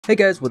Hey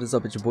guys, what is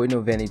up? It's your boy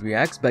No Vanity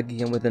Reacts back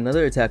again with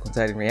another Attack on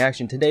Titan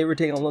reaction. Today we're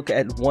taking a look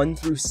at 1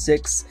 through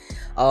 6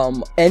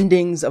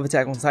 endings of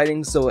Attack on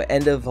Titan. So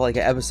end of like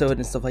an episode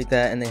and stuff like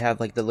that, and they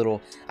have like the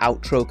little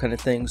outro kind of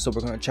thing. So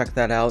we're gonna check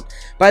that out.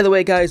 By the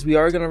way, guys, we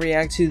are gonna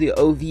react to the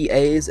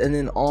OVAs, and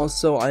then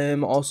also I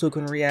am also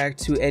gonna react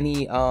to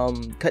any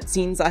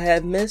cutscenes I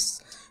have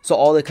missed. So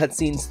all the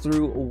cutscenes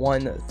through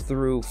 1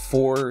 through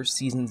 4,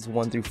 seasons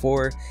 1 through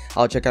 4.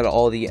 I'll check out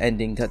all the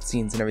ending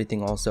cutscenes and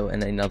everything also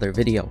in another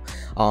video.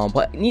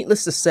 But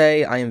needless to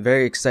say, I am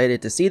very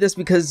excited to see this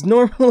because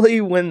normally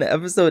when the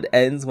episode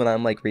ends, when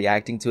I'm like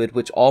reacting to it,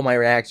 which all my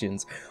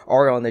reactions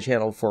are on the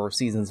channel for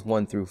seasons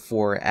 1 through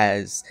 4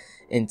 as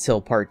until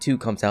part 2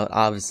 comes out,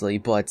 obviously.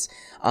 But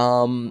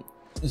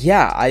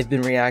yeah, I've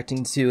been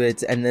reacting to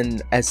it, and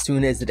then as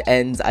soon as it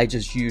ends, I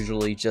just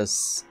usually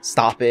just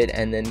stop it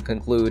and then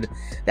conclude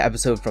the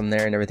episode from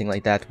there and everything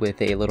like that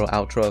with a little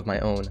outro of my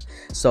own.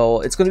 So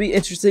it's going to be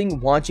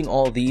interesting watching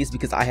all these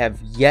because I have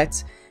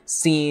yet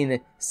seen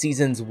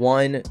seasons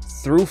 1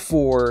 through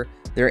 4,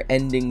 their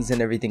endings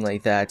and everything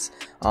like that.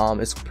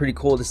 It's pretty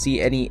cool to see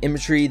any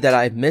imagery that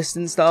I've missed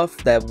and stuff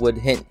that would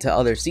hint to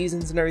other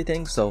seasons and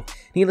everything. So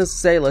needless to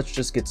say, let's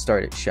just get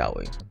started, shall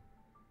we?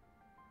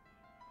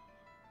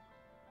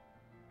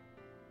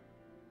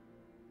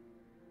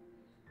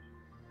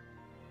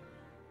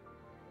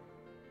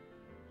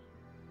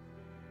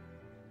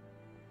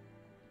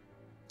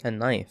 A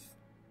knife.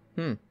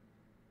 A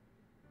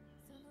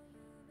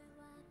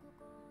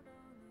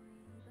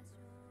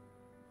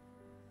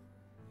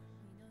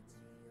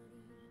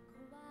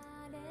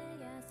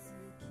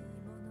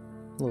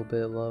little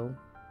bit low.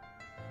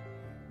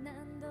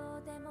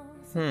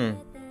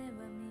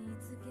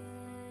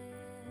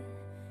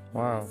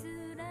 Wow.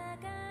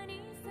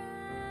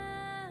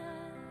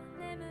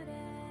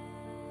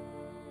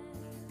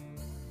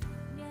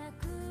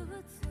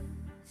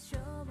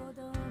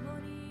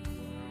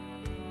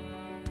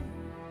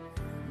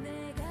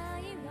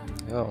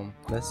 Oh,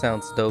 that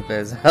sounds dope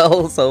as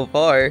hell so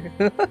far.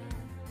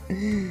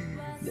 The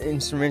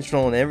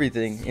instrumental and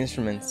everything.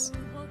 Instruments.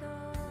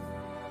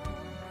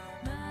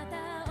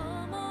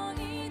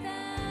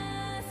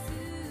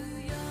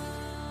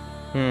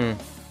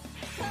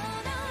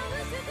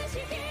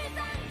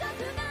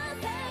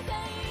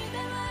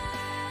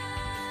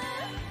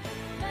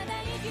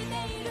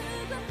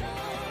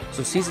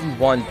 So season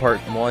 1, part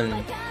 1.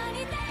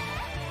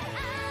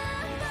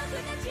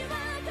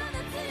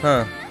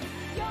 Huh.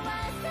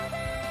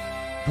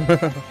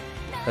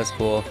 That's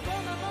cool.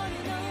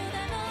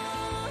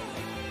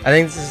 I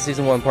think this is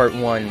season 1, part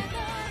 1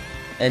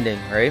 ending,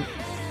 right?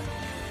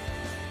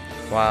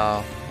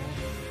 Wow.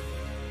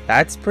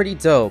 That's pretty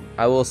dope.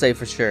 I will say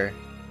for sure.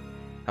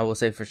 I will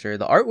say for sure.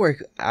 The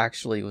artwork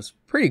actually was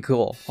pretty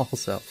cool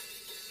also.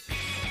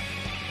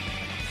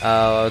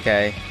 Oh,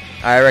 okay.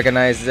 I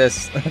recognize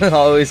this. I'll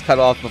always cut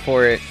off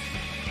before it.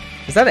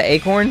 Is that an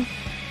acorn?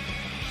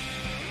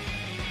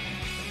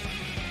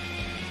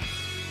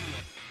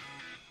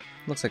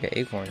 Looks like an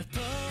acorn.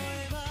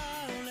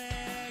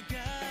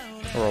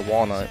 Or a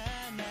walnut.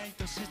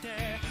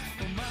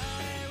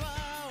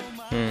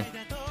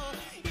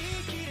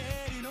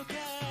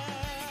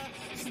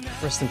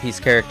 Rest in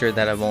peace character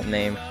that I won't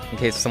name, in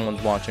case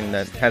someone's watching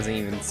that hasn't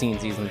even seen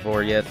season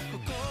 4 yet.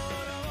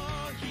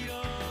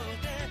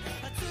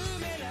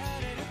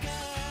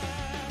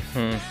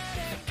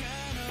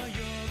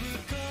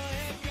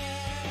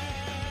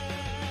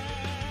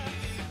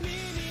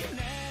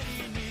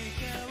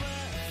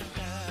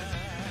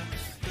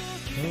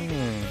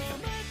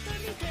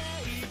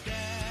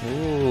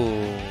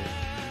 Ooh.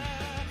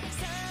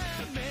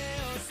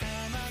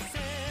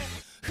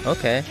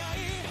 Okay.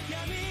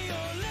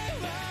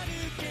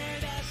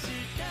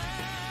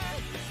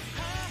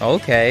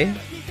 Okay.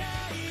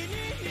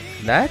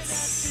 That's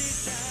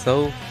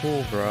so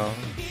cool, bro.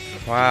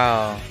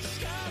 Wow.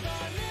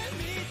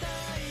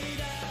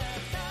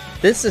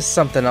 This is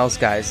something else,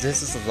 guys.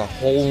 This is a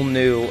whole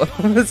new...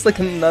 It's like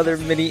another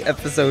mini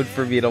episode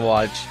for me to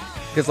watch.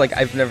 Because, like,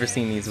 I've never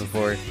seen these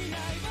before.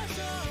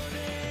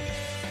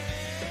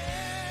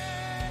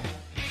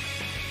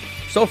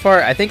 So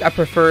far, I think I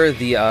prefer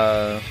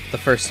the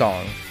first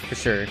song, for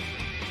sure.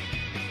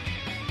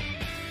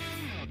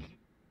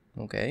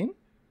 Okay.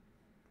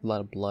 A lot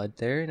of blood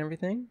there and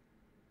everything.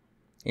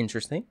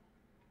 Interesting.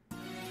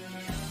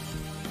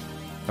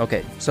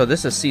 Okay, so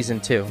this is season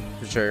 2,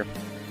 for sure.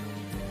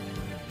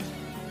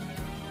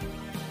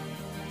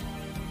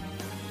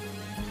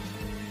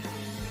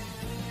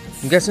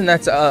 I'm guessing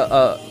that's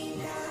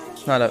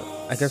not a...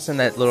 I guess in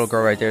that little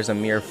girl right there is a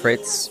Mir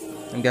Fritz,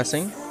 I'm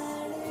guessing.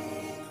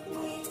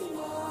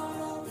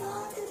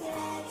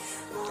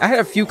 I had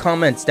a few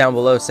comments down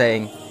below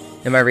saying,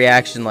 in my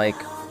reaction, like,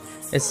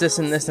 it's this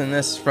and this and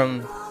this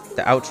from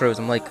the outros.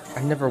 I'm like,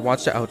 I never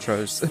watched the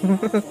outros.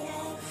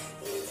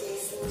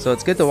 So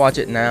it's good to watch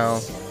it now.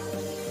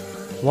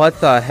 What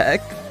the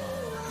heck?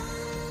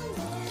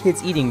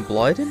 Kids eating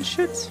blood and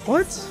shit?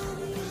 What?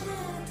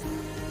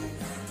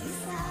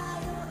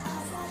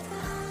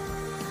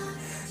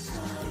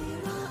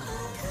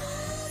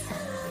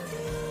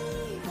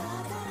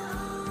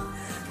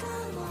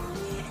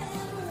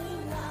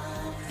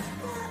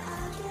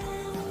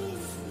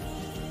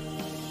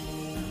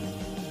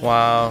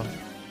 Wow.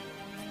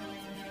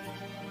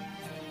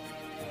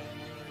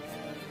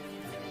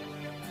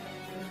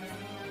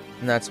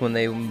 And that's when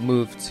they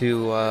moved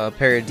to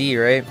Paradis,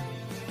 right?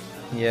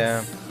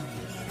 Yeah.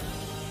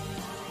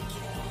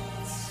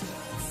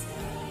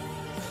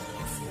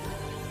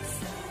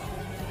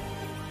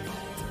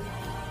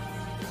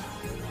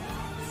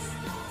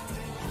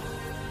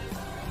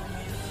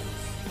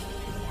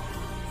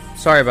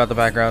 Sorry about the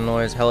background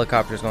noise.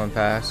 Helicopter's going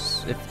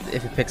past.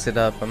 If it picks it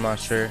up, I'm not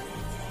sure.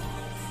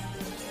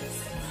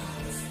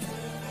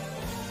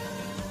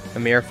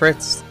 Amira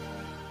Fritz.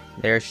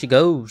 There she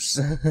goes.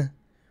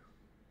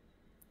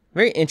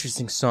 Very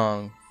interesting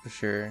song, for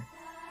sure.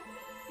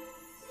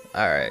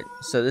 Alright,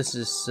 so this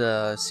is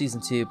Season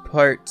 2,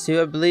 Part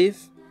 2, I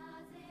believe.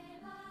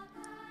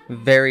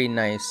 Very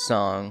nice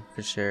song,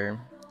 for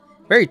sure.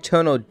 Very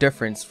tonal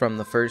difference from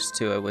the first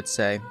two, I would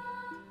say.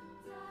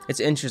 It's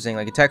interesting,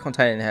 like Attack on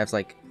Titan has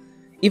like,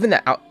 even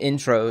the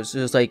intros,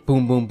 it was like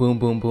boom, boom, boom,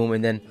 boom, boom,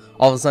 and then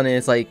all of a sudden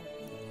it's like,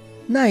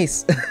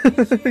 nice!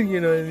 You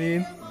know what I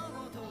mean?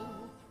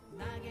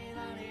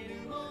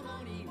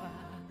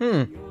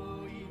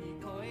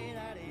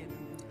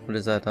 What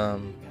is that,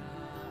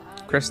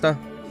 Krista?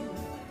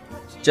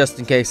 Just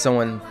in case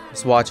someone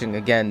is watching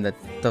again that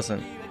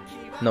doesn't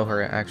know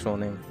her actual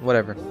name.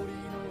 Whatever.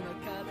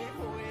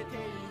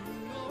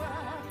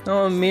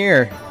 Oh,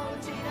 Mir.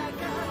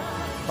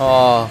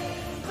 Oh.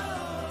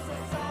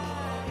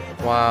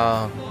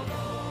 Wow.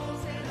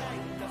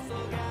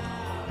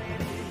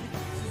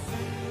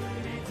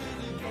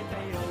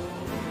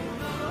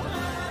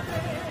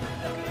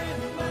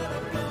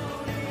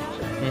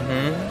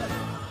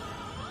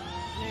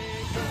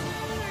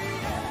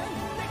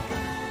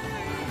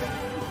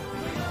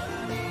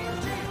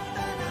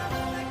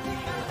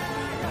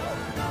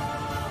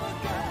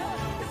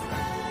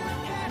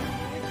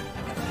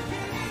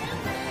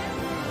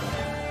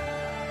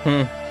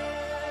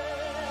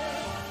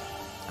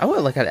 I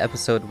would like an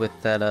episode with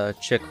that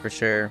chick for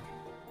sure.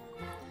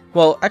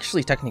 Well,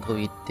 actually,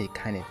 technically, we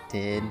kind of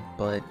did,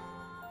 but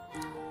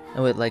I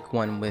would like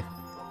one with,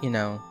 you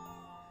know,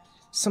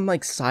 some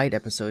like side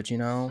episodes, you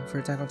know, for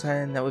Attack on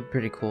Titan. That would be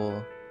pretty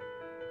cool.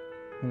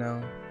 You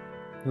know,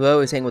 we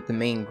always hang with the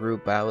main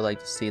group, but I would like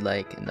to see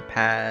like in the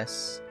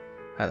past,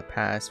 how the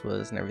past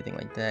was and everything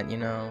like that. You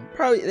know,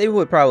 they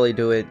would probably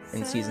do it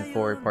in Season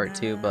 4, Part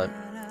 2, but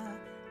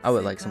I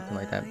would like something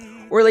like that.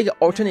 Or like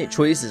alternate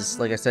choices,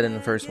 like I said in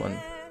the first one,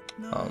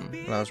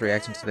 when I was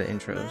reacting to the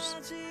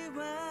intros.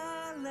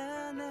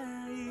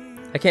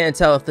 I can't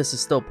tell if this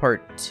is still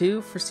part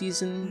 2 for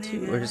season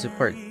 2, or is it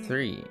part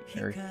 3?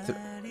 Or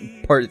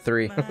part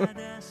 3.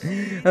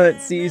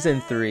 Season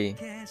 3,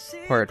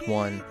 part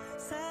 1.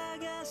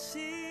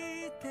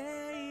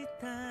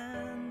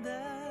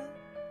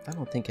 I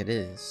don't think it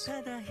is.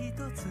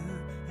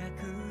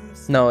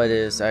 No, it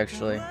is,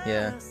 actually,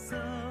 yeah.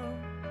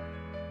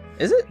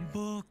 Is it?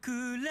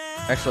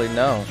 Actually,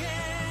 no.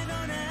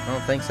 I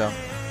don't think so.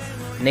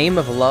 Name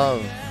of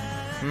Love.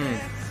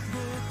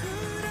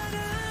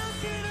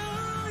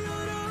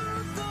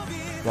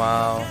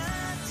 Wow.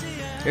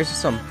 Here's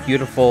some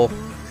beautiful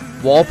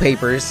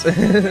wallpapers.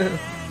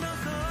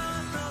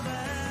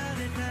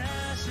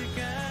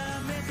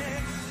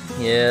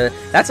 Yeah,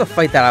 that's a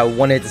fight that I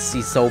wanted to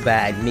see so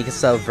bad.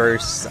 Mikasa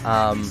versus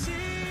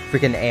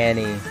freaking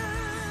Annie.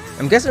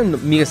 I'm guessing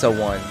Mikasa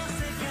won,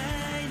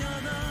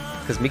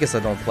 because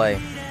Mikasa don't play.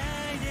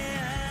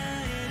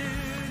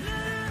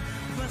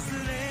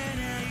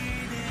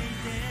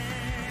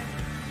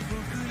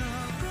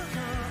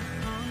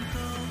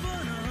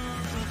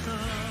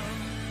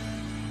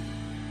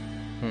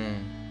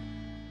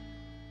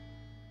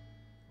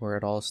 Where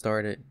it all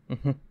started.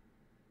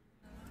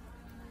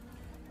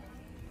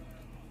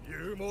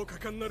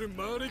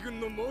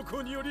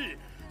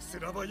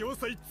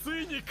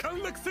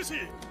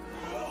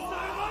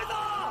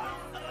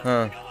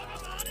 Huh.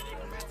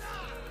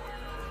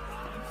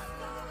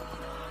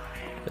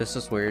 This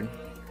is weird.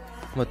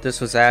 What, this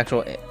was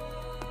actual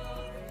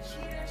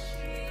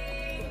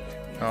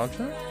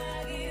outro?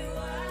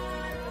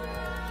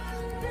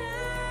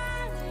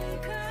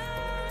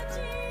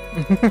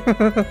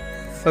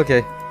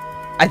 Okay.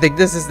 I think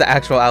this is the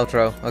actual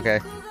outro. Okay.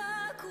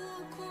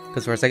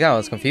 Because for a second I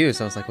was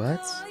confused. I was like,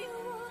 what?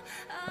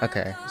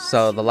 Okay.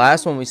 So the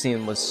last one we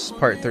seen was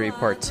part 3,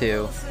 part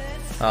 2.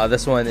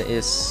 This one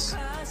is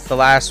the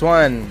last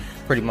one,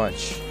 pretty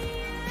much.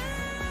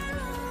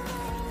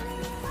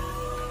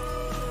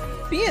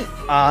 Being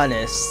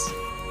honest,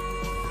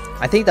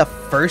 I think the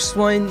first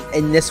one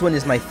and this one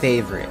is my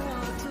favorite.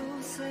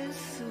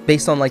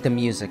 Based on like the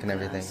music and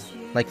everything.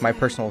 Like my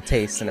personal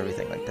taste and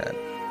everything like that.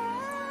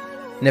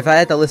 And if I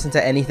had to listen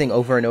to anything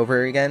over and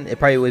over again, it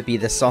probably would be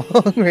this song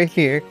right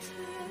here.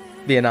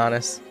 Being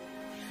honest.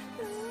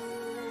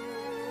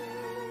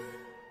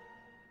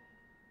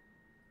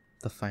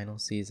 The final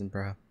season,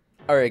 bro.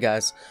 Alright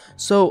guys,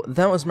 so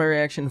that was my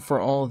reaction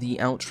for all the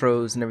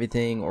outros and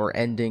everything, or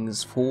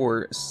endings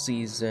for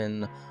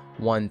Season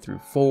 1 through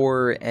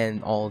 4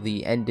 and all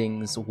the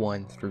endings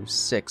 1 through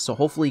 6. So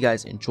hopefully you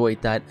guys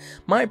enjoyed that.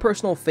 My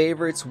personal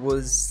favorites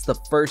was the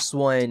first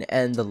one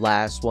and the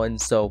last one.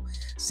 So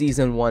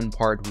season 1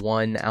 part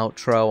 1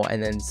 outro,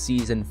 and then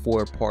season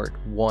 4 part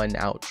 1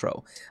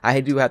 outro. I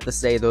do have to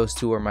say those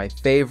two are my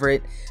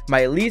favorite.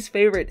 My least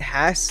favorite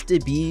has to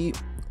be,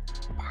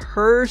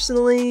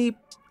 personally,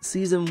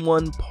 season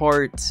 1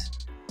 part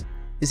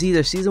is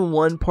either season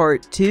 1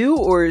 part 2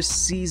 or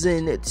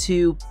season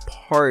 2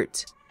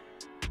 part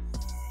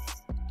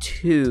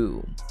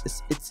 2.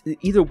 It's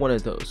either one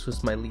of those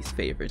was my least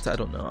favorites. I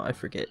don't know, I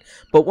forget,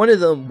 but one of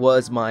them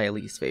was my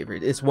least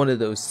favorite. It's one of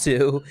those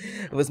two.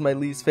 It was my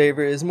least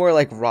favorite. It's more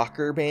like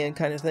rocker band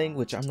kind of thing,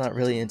 which I'm not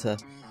really into,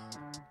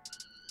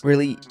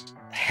 really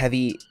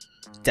heavy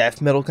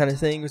death metal kind of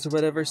things or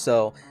whatever.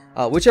 So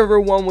whichever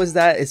one was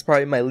that is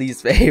probably my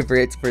least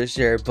favorite for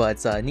sure.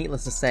 But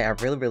needless to say, I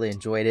really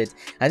enjoyed it.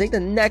 I think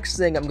the next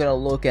thing I'm gonna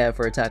look at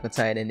for Attack on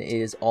Titan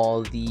is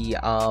all the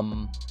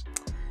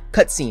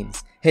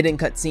cutscenes, hidden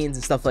cutscenes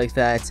and stuff like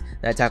that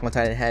Attack on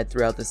Titan had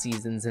throughout the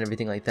seasons and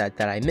everything like that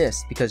I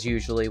missed, because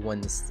usually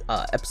when this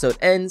episode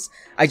ends,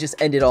 I just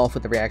end it off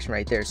with the reaction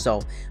right there.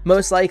 So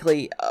most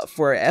likely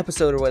for an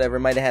episode or whatever,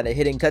 might have had a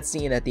hidden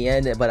cutscene at the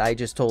end, but I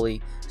just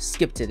totally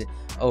skipped it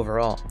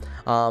overall.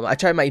 I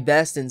tried my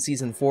best in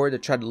season 4 to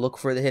try to look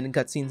for the hidden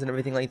cutscenes and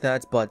everything like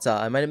that, but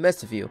I might have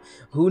missed a few.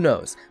 Who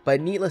knows?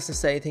 But needless to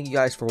say, thank you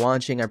guys for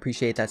watching. I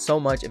appreciate that so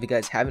much. If you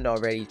guys haven't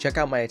already, check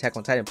out my Attack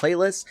on Titan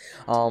playlist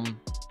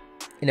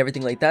and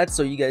everything like that,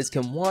 so you guys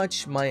can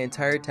watch my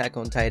entire Attack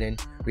on Titan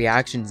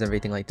reactions and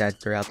everything like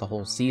that throughout the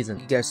whole season.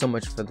 Thank you guys so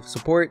much for the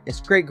support. It's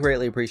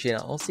greatly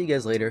appreciated. I'll see you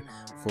guys later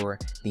for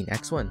the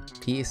next one.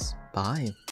 Peace. Bye.